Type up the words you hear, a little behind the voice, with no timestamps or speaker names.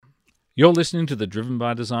You're listening to the Driven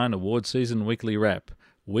by Design Award Season Weekly Wrap,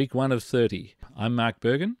 Week 1 of 30. I'm Mark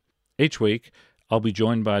Bergen. Each week, I'll be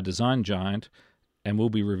joined by a design giant and we'll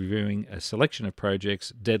be reviewing a selection of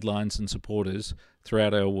projects, deadlines and supporters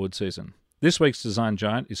throughout our award season. This week's design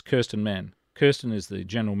giant is Kirsten Mann. Kirsten is the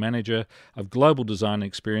General Manager of Global Design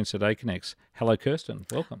Experience at Aconex. Hello, Kirsten.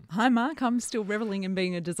 Welcome. Hi, Mark. I'm still reveling in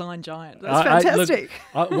being a design giant. That's fantastic.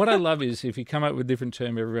 What I love is if you come up with a different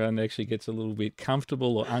term, everyone actually gets a little bit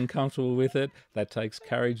comfortable or uncomfortable with it. That takes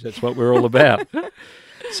courage. That's what we're all about.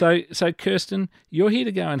 So Kirsten, you're here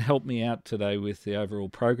to go and help me out today with the overall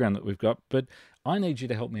program that we've got, but I need you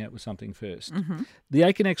to help me out with something first. Mm-hmm. The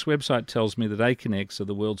Aconex website tells me that Aconex are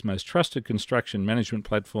the world's most trusted construction management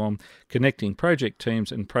platform, connecting project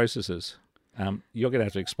teams and processes. You're going to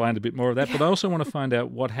have to explain a bit more of that, but I also want to find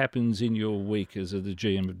out what happens in your week as the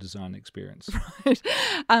GM of Design Experience. Right.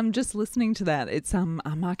 Just listening to that, it's our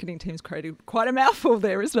marketing team's created quite a mouthful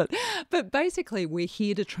there, isn't it? But basically, we're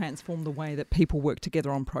here to transform the way that people work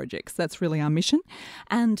together on projects. That's really our mission.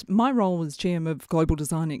 And my role as GM of Global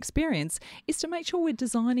Design Experience is to make sure we're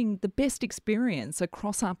designing the best experience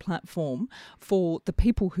across our platform for the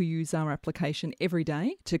people who use our application every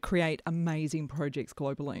day to create amazing projects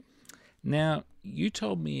globally. Now, you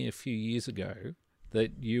told me a few years ago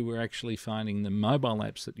that you were actually finding the mobile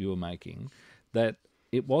apps that you were making, that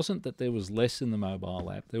it wasn't that there was less in the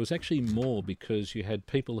mobile app. There was actually more because you had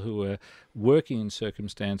people who were working in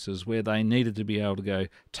circumstances where they needed to be able to go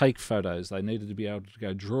take photos. They needed to be able to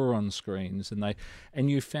go draw on screens.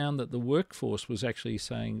 And you found that the workforce was actually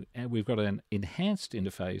saying, we've got an enhanced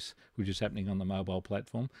interface, which is happening on the mobile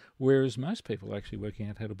platform, whereas most people are actually working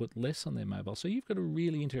out how to put less on their mobile. So you've got a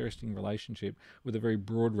really interesting relationship with a very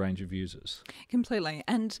broad range of users. Completely.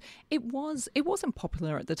 And it wasn't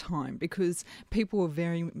popular at the time because people were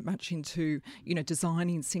very much into,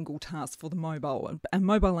 designing single tasks for the mobile. A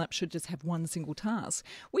mobile app should just have one single task.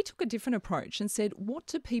 We took a different approach and said, what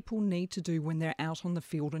do people need to do when they're out on the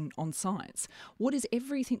field and on sites? What is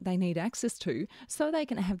everything they need access to so they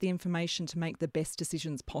can have the information to make the best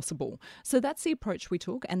decisions possible? So that's the approach we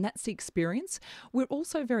took, and that's the experience. We're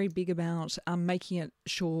also very big about making it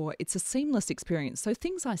sure it's a seamless experience. So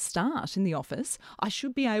things I start in the office, I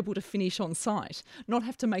should be able to finish on site, not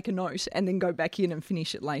have to make a note and then go back in and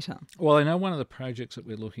finish it later. Well, I know one of the projects that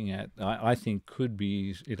we're looking at, I think could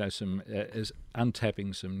be, is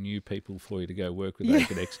untapping some new people for you to go work with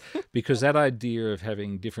Aconex, because that idea of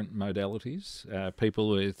having different modalities, people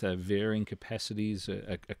with varying capacities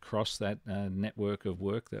across that network of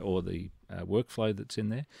work or the workflow that's in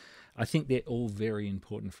there, I think they're all very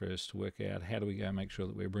important for us to work out how do we go make sure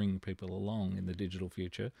that we're bringing people along in the digital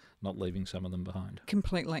future, not leaving some of them behind.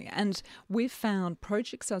 Completely. And we've found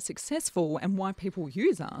projects are successful, and why people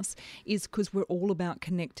use us is because we're all about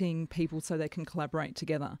connecting people so they can collaborate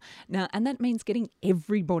together. Now, and that means getting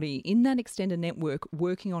everybody in that extended network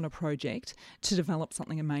working on a project to develop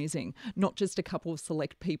something amazing, not just a couple of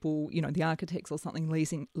select people, the architects or something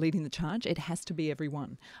leading the charge. It has to be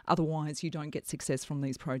everyone. Otherwise, you don't get success from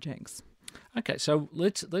these projects. Okay, so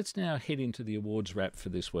let's now head into the awards wrap for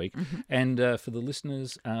this week. Mm-hmm. And for the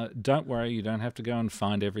listeners, don't worry, you don't have to go and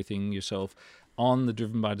find everything yourself. On the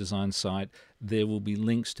Driven by Design site, there will be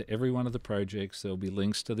links to every one of the projects. There will be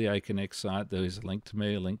links to the Aconex site. There's a link to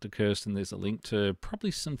me, a link to Kirsten. There's a link to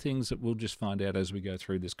probably some things that we'll just find out as we go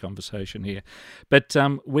through this conversation here. But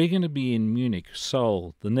we're going to be in Munich,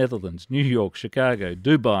 Seoul, the Netherlands, New York, Chicago,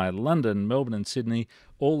 Dubai, London, Melbourne and Sydney,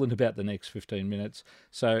 all in about the next 15 minutes.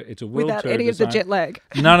 So it's a world without tour any of the jet lag.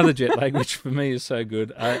 None of the jet lag, which for me is so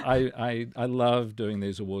good. I love doing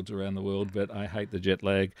these awards around the world, but I hate the jet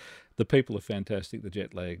lag. The people are fantastic. The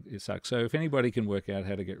jet lag, it sucks. So if anybody can work out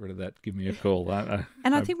how to get rid of that, give me a call. I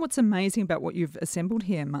think what's amazing about what you've assembled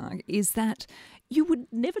here, Mark, is that you would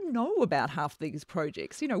never know about half these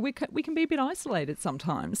projects. We can be a bit isolated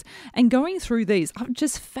sometimes. And going through these, I'm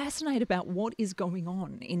just fascinated about what is going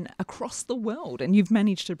on across the world. And you've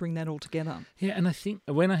managed to bring that all together. Yeah, and I think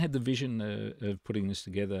when I had the vision of putting this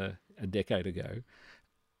together a decade ago,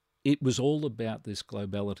 it was all about this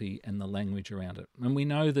globality and the language around it. And we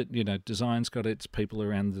know that, design's got its people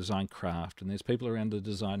around the design craft, and there's people around the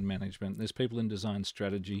design management, there's people in design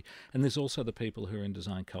strategy, and there's also the people who are in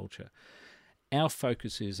design culture. Our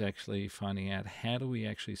focus is actually finding out how do we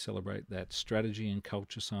actually celebrate that strategy and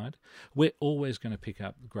culture side. We're always going to pick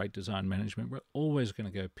up great design management. We're always going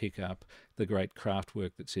to go pick up the great craft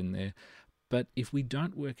work that's in there. But if we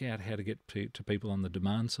don't work out how to get to people on the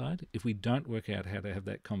demand side, if we don't work out how to have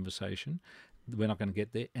that conversation, we're not going to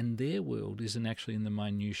get there. And their world isn't actually in the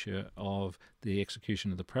minutiae of the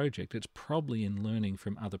execution of the project. It's probably in learning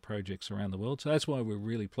from other projects around the world. So that's why we're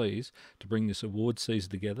really pleased to bring this award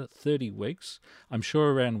season together. 30 weeks. I'm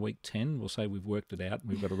sure around week 10 we'll say we've worked it out and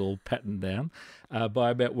we've got it all patterned down.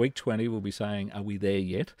 By about week 20 we'll be saying, are we there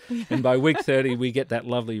yet? And by week 30 we get that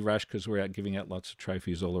lovely rush because we're out giving out lots of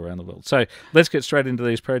trophies all around the world. So let's get straight into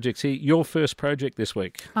these projects here. Your first project this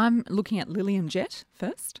week. I'm looking at Lilium Jet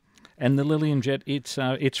first. And the Lilium Jet,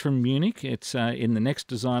 it's from Munich. It's in the Next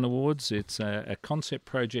Design Awards. It's a concept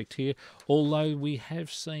project here, although we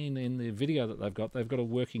have seen in the video that they've got a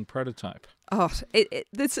working prototype. Oh,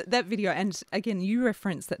 that video, and again, you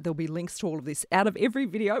referenced that there'll be links to all of this out of every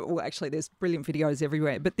video. Well, actually, there's brilliant videos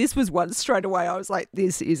everywhere, but this was one straight away. I was like,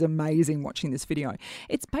 this is amazing watching this video.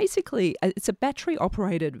 It's basically, it's a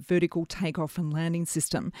battery-operated vertical takeoff and landing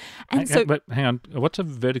system. And but hang on, what's a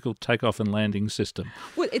vertical takeoff and landing system?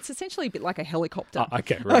 Well, it's essentially a bit like a helicopter. Oh,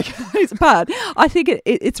 okay, right. But I think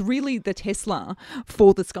it's really the Tesla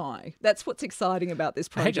for the sky. That's what's exciting about this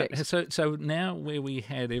project. So now where we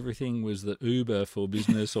had everything was the Uber for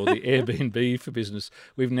business or the Airbnb for business,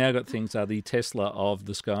 we've now got things are the Tesla of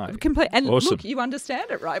the sky. And awesome. Look, you understand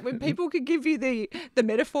it, right? When people can give you the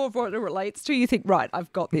metaphor of what it relates to, you think, right,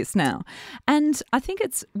 I've got this now. And I think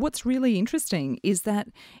what's really interesting is that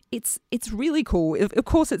it's really cool. Of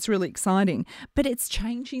course, it's really exciting, but it's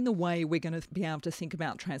changing the way we're going to be able to think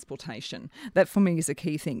about transportation. That for me is a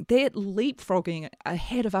key thing. They're leapfrogging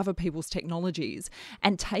ahead of other people's technologies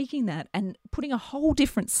and taking that and putting a whole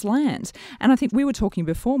different slant. And I think we were talking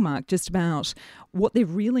before, Mark, just about what they've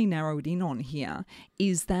really narrowed in on here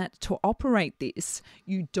is that to operate this,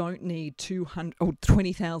 you don't need 200 or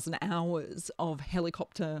 20,000 hours of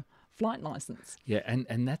helicopter flight license. Yeah,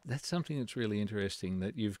 and that's something that's really interesting,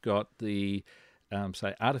 that you've got the,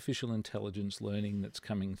 say, artificial intelligence learning that's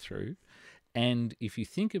coming through. And if you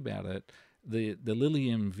think about it, the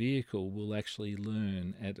Lilium vehicle will actually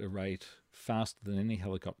learn at a rate faster than any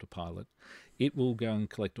helicopter pilot. It will go and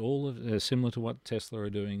collect all of, similar to what Tesla are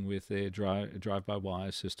doing with their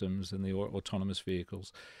drive-by-wire systems and the autonomous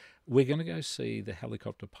vehicles. We're going to go see the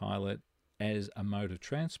helicopter pilot as a mode of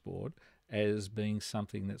transport, as being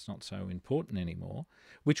something that's not so important anymore,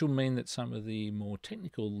 which will mean that some of the more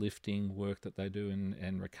technical lifting work that they do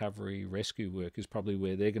and recovery rescue work is probably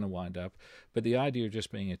where they're going to wind up. But the idea of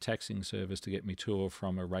just being a taxiing service to get me to or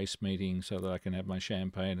from a race meeting so that I can have my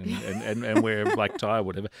champagne and wear a black tie or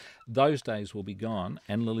whatever, those days will be gone,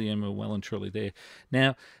 and Lilium are well and truly there.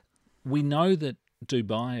 Now, we know that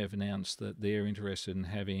Dubai have announced that they're interested in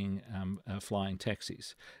having flying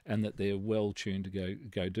taxis, and that they're well tuned to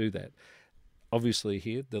go do that. Obviously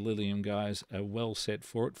here, the Lilium guys are well set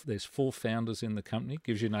for it. There's 4 founders in the company.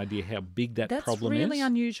 Gives you an idea how big that problem is. That's really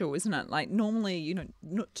unusual, isn't it? Like normally,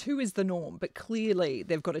 2 is the norm, but clearly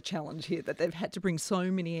they've got a challenge here that they've had to bring so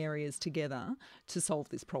many areas together to solve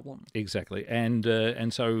this problem. Exactly. And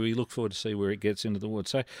so we look forward to see where it gets into the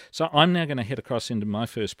woods. So I'm now going to head across into my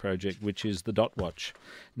first project, which is the Dot Watch.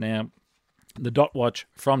 Now, the Dot Watch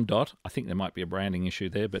from Dot, I think there might be a branding issue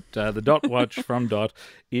there, but the Dot Watch from Dot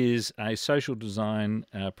is a social design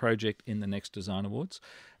project in the Next Design Awards.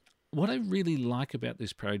 What I really like about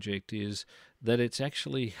this project is that it's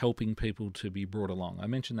actually helping people to be brought along. I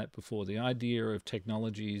mentioned that before. The idea of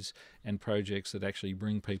technologies and projects that actually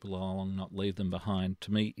bring people along, not leave them behind,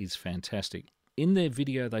 to me is fantastic. In their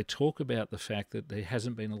video, they talk about the fact that there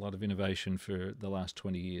hasn't been a lot of innovation for the last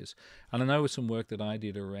 20 years. And I know with some work that I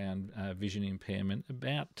did around vision impairment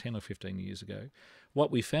about 10 or 15 years ago, what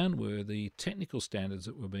we found were the technical standards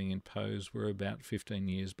that were being imposed were about 15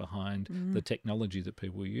 years behind the technology that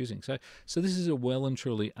people were using. So this is a well and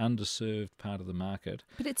truly underserved part of the market.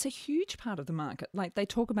 But it's a huge part of the market. Like they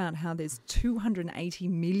talk about how there's 280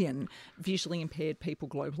 million visually impaired people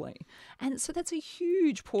globally. And so that's a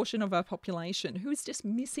huge portion of our population who is just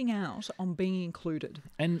missing out on being included.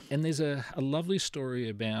 And there's a lovely story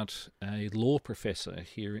about a law professor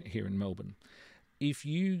here in Melbourne. If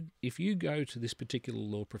you go to this particular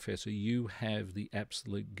law professor, you have the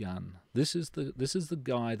absolute gun. This is the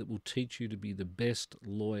guy that will teach you to be the best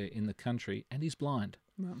lawyer in the country, and he's blind.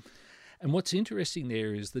 Wow. And what's interesting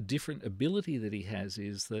there is the different ability that he has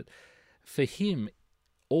is that for him,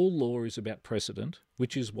 all law is about precedent,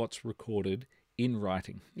 which is what's recorded in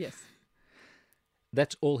writing. Yes.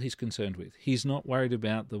 That's all he's concerned with. He's not worried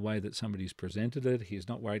about the way that somebody's presented it. He's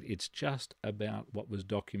not worried. It's just about what was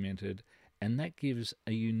documented And that gives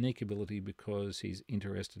a unique ability because he's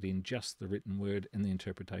interested in just the written word and the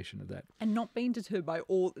interpretation of that. And not being deterred by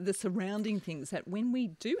all the surrounding things, that when we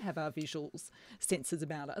do have our visuals senses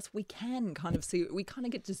about us, we can kind of see, we kind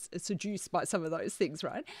of get seduced by some of those things,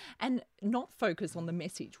 right? And not focus on the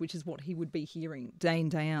message, which is what he would be hearing day in,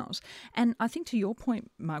 day out. And I think to your point,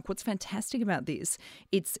 Mark, what's fantastic about this,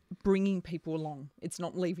 it's bringing people along. It's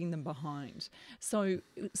not leaving them behind. So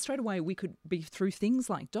straight away we could be through things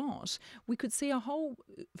like DOT, we could see a whole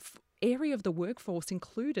area of the workforce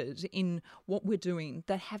included in what we're doing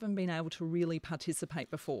that haven't been able to really participate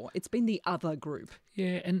before. It's been the other group.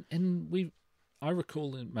 Yeah, and I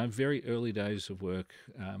recall in my very early days of work,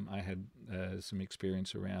 I had some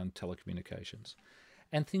experience around telecommunications.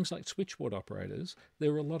 And things like switchboard operators,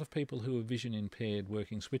 there were a lot of people who were vision impaired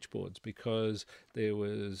working switchboards because there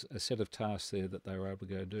was a set of tasks there that they were able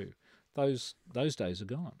to go do. Those days are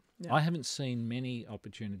gone. Yeah. I haven't seen many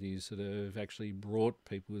opportunities that have actually brought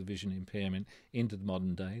people with vision impairment into the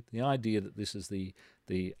modern day. The idea that this is the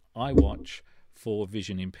iWatch for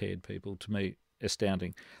vision impaired people, to me,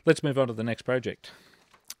 astounding. Let's move on to the next project.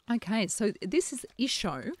 Okay, so this is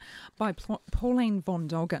Isho by Pauline von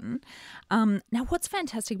Doggen. Now, what's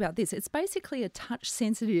fantastic about this? It's basically a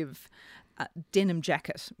touch-sensitive denim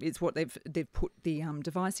jacket is what they've put the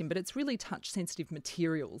device in, but it's really touch-sensitive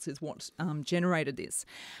materials is what generated this.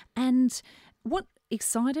 And what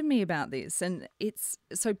excited me about this, and it's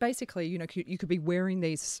so basically, you know, you could be wearing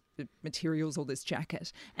these materials or this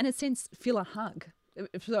jacket, and in a sense, feel a hug.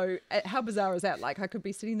 So how bizarre is that? Like, I could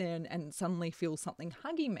be sitting there and suddenly feel something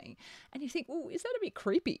hugging me. And you think, well, is that a bit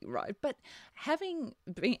creepy, right? But having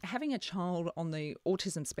a child on the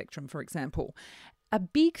autism spectrum, for example, a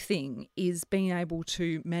big thing is being able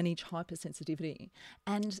to manage hypersensitivity,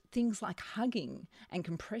 and things like hugging and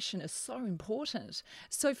compression are so important.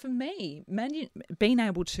 So for me, being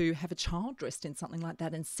able to have a child dressed in something like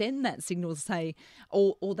that and send that signal to say,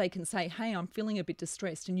 or they can say, hey, I'm feeling a bit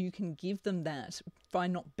distressed, and you can give them that by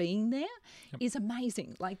not being there, is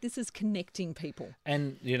amazing. Like, this is connecting people.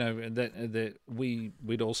 And, you know, that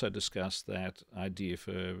we'd also discussed that idea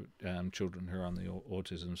for children who are on the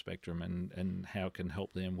autism spectrum and how it can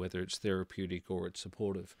help them, whether it's therapeutic or it's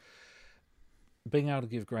supportive. Being able to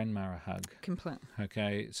give grandma a hug. Complete.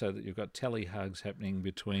 Okay, so that you've got tele hugs happening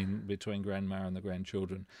between grandma and the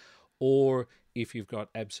grandchildren. Or if you've got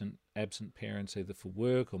absent parents, either for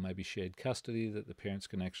work or maybe shared custody, that the parents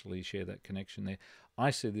can actually share that connection there. I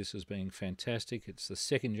see this as being fantastic. It's the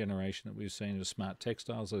second generation that we've seen of smart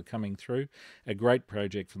textiles that are coming through. A great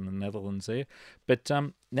project from the Netherlands there. But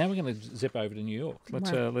now we're going to zip over to New York.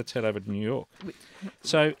 Let's head over to New York.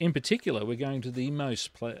 So in particular, we're going to the most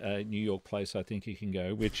New York place I think you can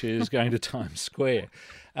go, which is going to Times Square.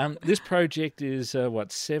 This project is,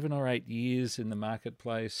 7 or 8 years in the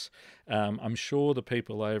marketplace. I'm sure the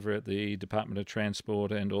people over at the Department of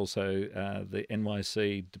Transport and also the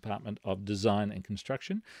NYC Department of Design and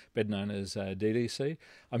Construction, better known as DDC,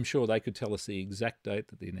 I'm sure they could tell us the exact date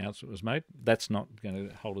that the announcement was made. That's not going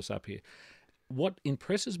to hold us up here. What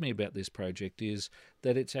impresses me about this project is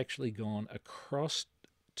that it's actually gone across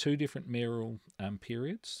two different mayoral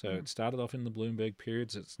periods. So it started off in the Bloomberg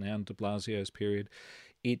periods, it's now in de Blasio's period.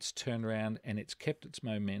 It's turned around and it's kept its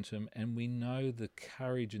momentum, and we know the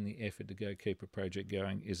courage and the effort to go keep a project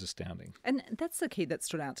going is astounding. And that's the key that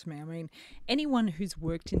stood out to me. I mean, anyone who's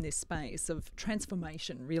worked in this space of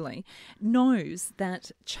transformation really knows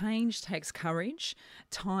that change takes courage,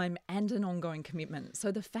 time, and an ongoing commitment.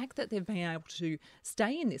 So the fact that they've been able to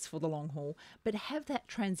stay in this for the long haul, but have that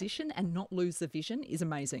transition and not lose the vision is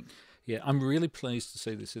amazing. Yeah, I'm really pleased to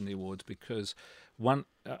see this in the awards because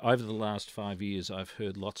over the last 5 years, I've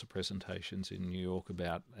heard lots of presentations in New York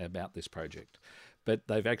about this project, but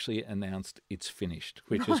they've actually announced it's finished,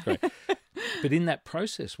 which is great. But in that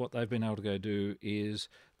process, what they've been able to go do is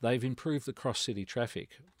they've improved the cross-city traffic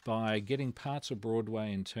by getting parts of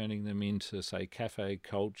Broadway and turning them into, say, cafe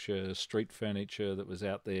culture, street furniture that was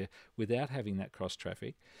out there without having that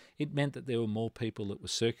cross-traffic. It meant that there were more people that were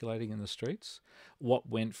circulating in the streets. What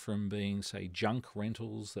went from being, say, junk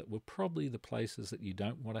rentals that were probably the places that you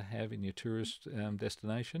don't want to have in your tourist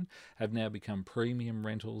destination have now become premium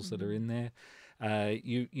rentals that are in there.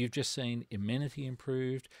 You've just seen amenity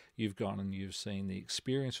improved. You've gone and you've seen the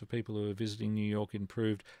experience for people who are visiting New York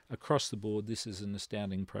improved. Across the board, this is an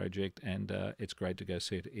astounding project, and it's great to go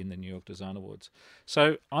see it in the New York Design Awards.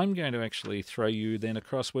 So I'm going to actually throw you then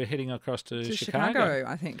across. We're heading across to Chicago,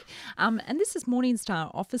 I think. And this is Morningstar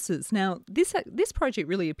offices. Now, this project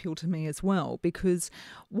really appealed to me as well because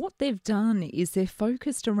what they've done is they're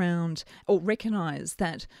focused around or recognise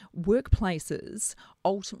that workplaces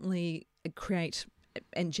ultimately create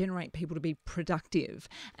and generate people to be productive.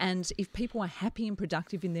 And if people are happy and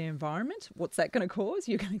productive in their environment, what's that going to cause?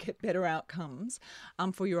 You're going to get better outcomes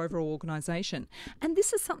for your overall organisation. And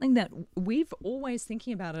this is something that we've always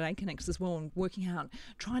thinking about at Aconex as well, and working out,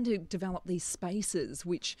 trying to develop these spaces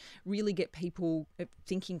which really get people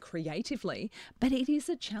thinking creatively. But it is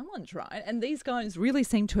a challenge, right? And these guys really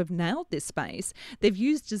seem to have nailed this space. They've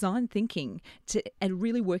used design thinking to and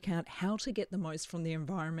really work out how to get the most from the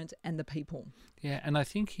environment and the people. Yeah, and I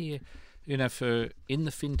think here, you know, for in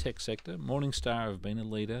the fintech sector, Morningstar have been a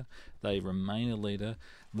leader. They remain a leader.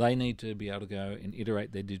 They need to be able to go and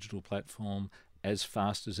iterate their digital platform as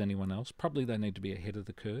fast as anyone else. Probably they need to be ahead of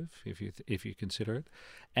the curve if you consider it.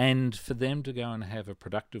 And for them to go and have a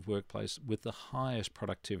productive workplace with the highest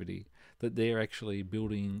productivity, that they're actually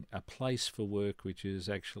building a place for work which is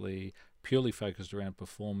actually purely focused around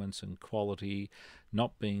performance and quality,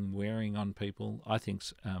 not being wearing on people, I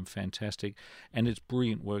think's fantastic. And it's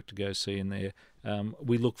brilliant work to go see in there.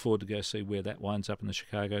 We look forward to go see where that winds up in the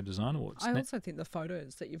Chicago Design Awards. I also think the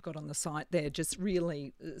photos that you've got on the site there just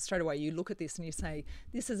really, straight away, you look at this and you say,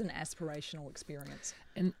 this is an aspirational experience.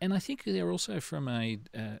 And I think they're also from a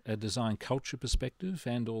design culture perspective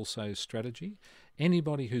and also strategy.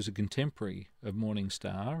 Anybody who's a contemporary of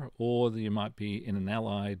Morningstar, or you might be in an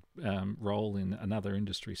allied role in another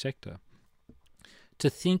industry sector, to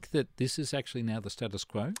think that this is actually now the status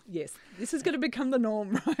quo. Yes, this is going to become the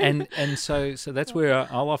norm, right? And so that's where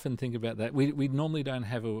I'll often think about that. We normally don't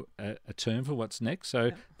have a term for what's next,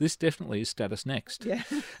 so this definitely is status next. Yeah,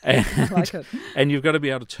 and, I like it. And you've got to be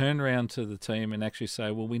able to turn around to the team and actually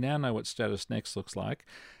say, well, we now know what status next looks like.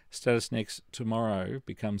 Status next tomorrow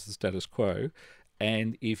becomes the status quo,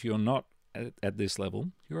 and if you're not at this level,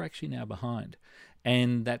 you're actually now behind.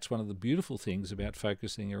 And that's one of the beautiful things about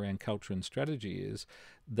focusing around culture and strategy, is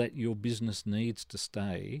that your business needs to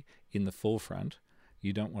stay in the forefront.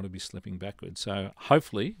 You don't want to be slipping backwards. So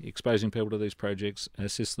hopefully exposing people to these projects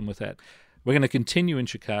assists them with that. We're going to continue in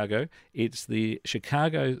Chicago. It's the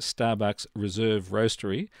Chicago Starbucks Reserve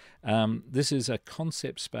Roastery. This is a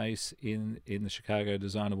concept space in the Chicago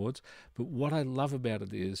Design Awards. But what I love about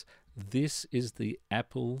it is this is the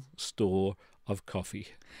Apple store of coffee.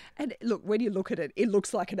 And look, when you look at it, it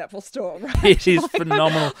looks like an Apple store, right? It is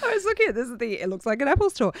phenomenal. I was looking at this, it looks like an Apple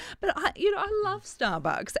store. But I love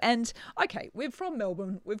Starbucks. And okay, we're from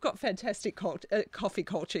Melbourne. We've got fantastic coffee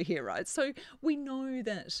culture here, right? So we know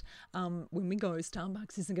that when we go,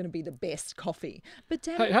 Starbucks isn't going to be the best coffee. But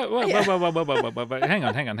whoa, hang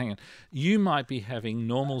on. You might be having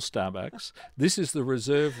normal Starbucks. This is the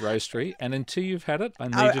Reserve Roastery, and until you've had it, I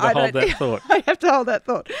need you to hold that thought. I have to hold that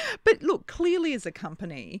thought. But look, clearly as a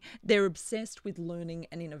company, they're obsessed with learning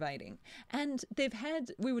and innovating. And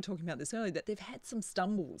we were talking about this earlier, that they've had some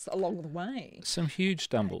stumbles along the way. Some huge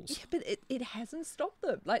stumbles. Yeah, but it hasn't stopped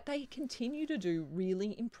them. Like, they continue to do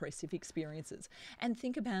really impressive experiences. And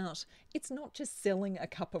think about, it's not just selling a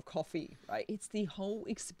cup of coffee, right? It's the whole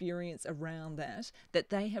experience around that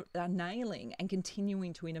they are nailing and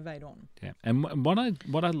continuing to innovate on. Yeah. And what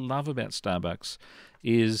I love about Starbucks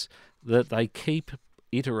is that they keep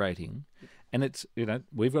iterating. And it's,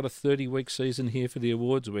 we've got a 30-week season here for the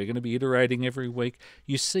awards. We're going to be iterating every week.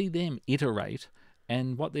 You see them iterate,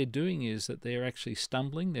 and what they're doing is that they're actually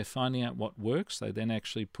stumbling. They're finding out what works. They then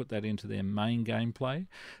actually put that into their main gameplay.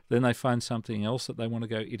 Then they find something else that they want to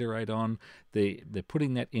go iterate on. They're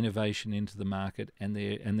putting that innovation into the market, and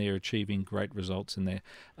they're achieving great results in there.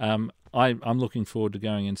 I'm looking forward to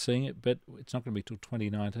going and seeing it, but it's not going to be till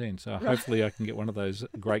 2019. So hopefully I can get one of those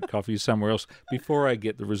great coffees somewhere else before I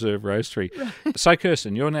get the Reserve Roastery. Right. So,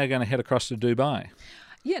 Kirsten, you're now going to head across to Dubai.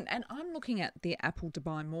 Yeah, and I'm looking at the Apple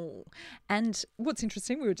Dubai Mall. And what's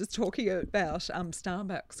interesting, we were just talking about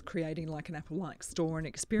Starbucks creating like an Apple-like store and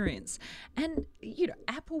experience. And,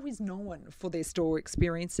 Apple is known for their store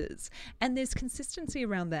experiences. And there's consistency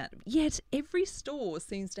around that. Yet every store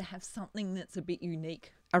seems to have something that's a bit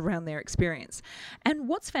unique around their experience. And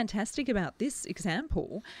what's fantastic about this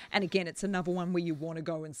example, and again, it's another one where you want to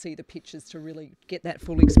go and see the pictures to really get that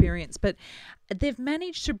full experience, but they've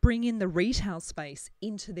managed to bring in the retail space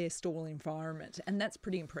into their store environment, and that's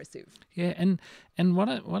pretty impressive. Yeah, and what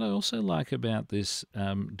I also like about this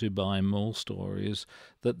Dubai Mall store is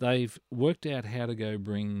that they've worked out how to go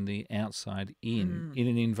bring the outside in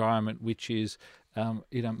an environment which is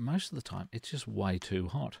most of the time it's just way too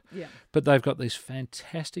hot. Yeah. But they've got these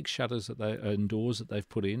fantastic shutters and doors that they've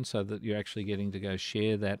put in so that you're actually getting to go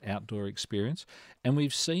share that outdoor experience. And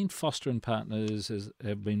we've seen Foster and Partners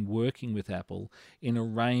have been working with Apple in a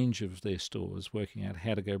range of their stores, working out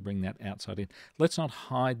how to go bring that outside in. Let's not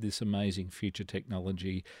hide this amazing future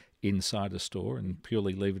technology inside a store and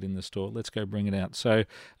purely leave it in the store. Let's go bring it out. So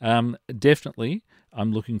definitely,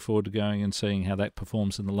 I'm looking forward to going and seeing how that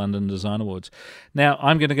performs in the London Design Awards. Now,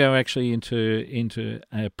 I'm going to go actually into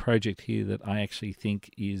a project here that I actually think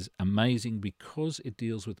is amazing because it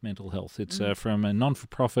deals with mental health. It's from a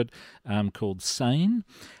non-for-profit called SANE,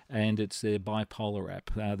 and it's their bipolar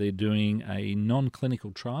app. They're doing a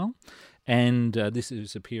non-clinical trial, and this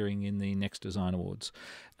is appearing in the Next Design Awards.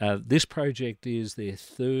 This project is their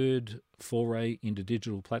third foray into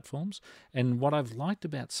digital platforms, and what I've liked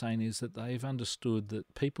about SANE is that they've understood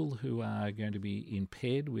that people who are going to be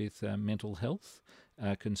impaired with mental health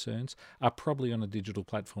concerns are probably on a digital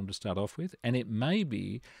platform to start off with, and it may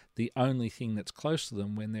be the only thing that's close to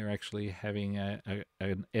them when they're actually having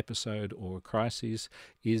an episode or a crisis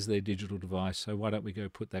is their digital device. So why don't we go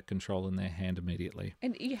put that control in their hand immediately?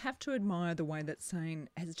 And you have to admire the way that SANE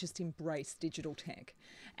has just embraced digital tech.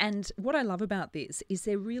 And what I love about this is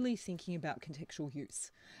they're really thinking about contextual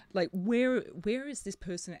use. Like where is this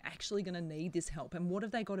person actually going to need this help, and what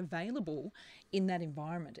have they got available in that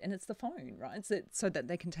environment? And it's the phone, right? So that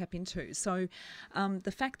they can tap into. So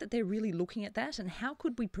the fact that they're really looking at that and how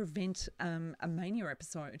could we prevent a mania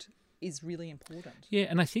episode is really important. Yeah,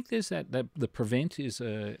 and I think there's that the prevent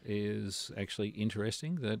is actually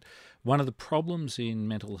interesting. That one of the problems in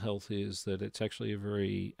mental health is that it's actually a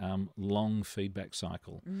very long feedback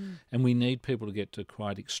cycle, and we need people to get to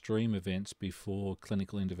quite extreme events before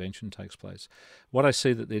clinical intervention takes place. What I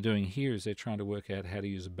see that they're doing here is they're trying to work out how to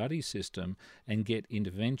use a buddy system and get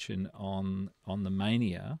intervention on the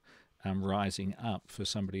mania rising up for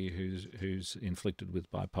somebody who's inflicted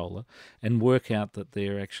with bipolar, and work out that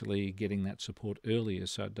they're actually getting that support earlier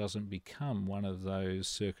so it doesn't become one of those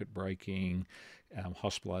circuit-breaking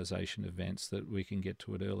hospitalisation events, that we can get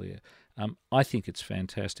to it earlier. I think it's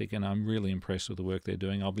fantastic, and I'm really impressed with the work they're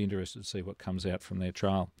doing. I'll be interested to see what comes out from their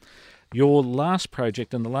trial. Your last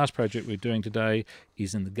project, and the last project we're doing today,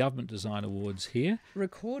 is in the Government Design Awards here.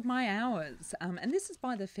 Record My Hours. And this is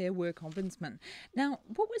by the Fair Work Ombudsman. Now,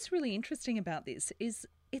 what was really interesting about this is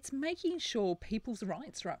it's making sure people's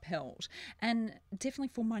rights are upheld, and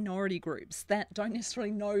definitely for minority groups that don't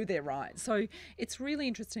necessarily know their rights. So it's really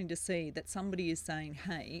interesting to see that somebody is saying,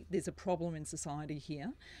 hey, there's a problem in society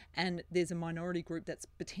here, and there's a minority group that's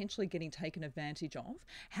potentially getting taken advantage of.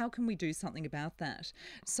 How can we do something about that?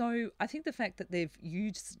 So I think the fact that they've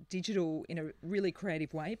used digital in a really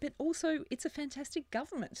creative way, but also it's a fantastic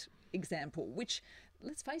government example, which,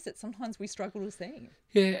 let's face it, sometimes we struggle to see.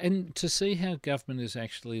 Yeah, and to see how government is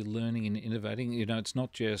actually learning and innovating. It's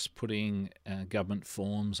not just putting government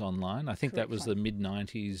forms online. I think that was the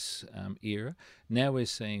mid-90s era. Now we're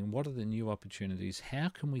seeing what are the new opportunities? How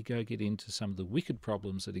can we go get into some of the wicked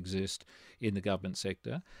problems that exist in the government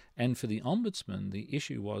sector? And for the Ombudsman, the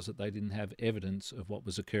issue was that they didn't have evidence of what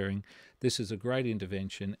was occurring. This is a great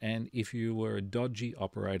intervention, and if you were a dodgy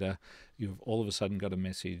operator, you've all of a sudden got a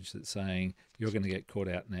message that's saying you're going to get caught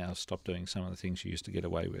out now, stop doing some of the things you used to get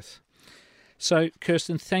away with. So,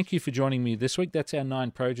 Kirsten, thank you for joining me this week. That's our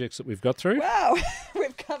 9 projects that we've got through. Wow,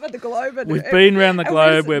 we've covered the globe. And we've been around the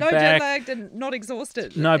globe. We're back. jet-lagged and not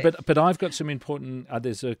exhausted. No, but I've got some important,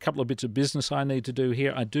 there's a couple of bits of business I need to do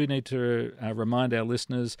here. I do need to remind our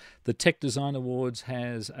listeners the Tech Design Awards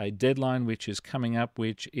has a deadline which is coming up,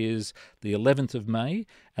 which is the 11th of May,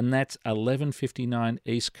 and that's 11:59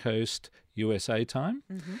 East Coast USA time.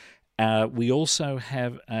 Mm-hmm. We also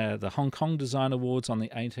have the Hong Kong Design Awards on the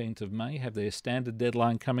 18th of May, have their standard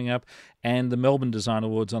deadline coming up, and the Melbourne Design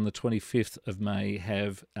Awards on the 25th of May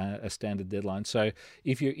have a standard deadline. So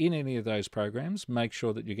if you're in any of those programs, make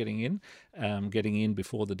sure that you're getting in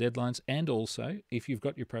before the deadlines, and also if you've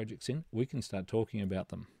got your projects in, we can start talking about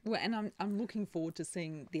them. Well, and I'm looking forward to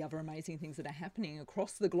seeing the other amazing things that are happening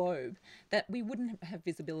across the globe that we wouldn't have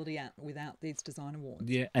visibility at without these design awards.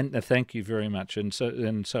 Yeah, and thank you very much. And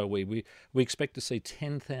so we expect to see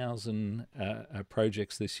 10,000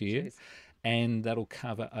 projects this year. Jeez. And that'll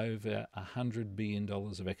cover over $100 billion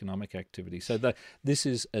of economic activity. So this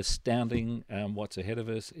is astounding what's ahead of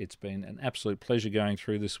us. It's been an absolute pleasure going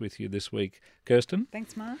through this with you this week, Kirsten.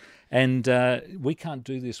 Thanks, Mark. And we can't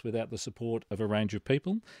do this without the support of a range of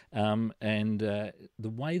people. The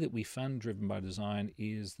way that we fund Driven by Design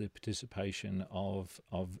is the participation of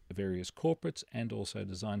various corporates and also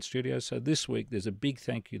design studios. So this week there's a big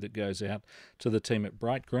thank you that goes out to the team at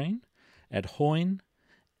Bright Green, at Hoyne,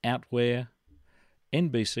 Outwear,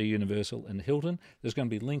 NBC Universal and Hilton. There's going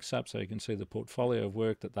to be links up so you can see the portfolio of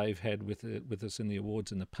work that they've had with us in the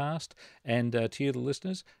awards in the past. And to you, the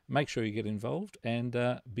listeners, make sure you get involved and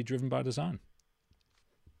be driven by design.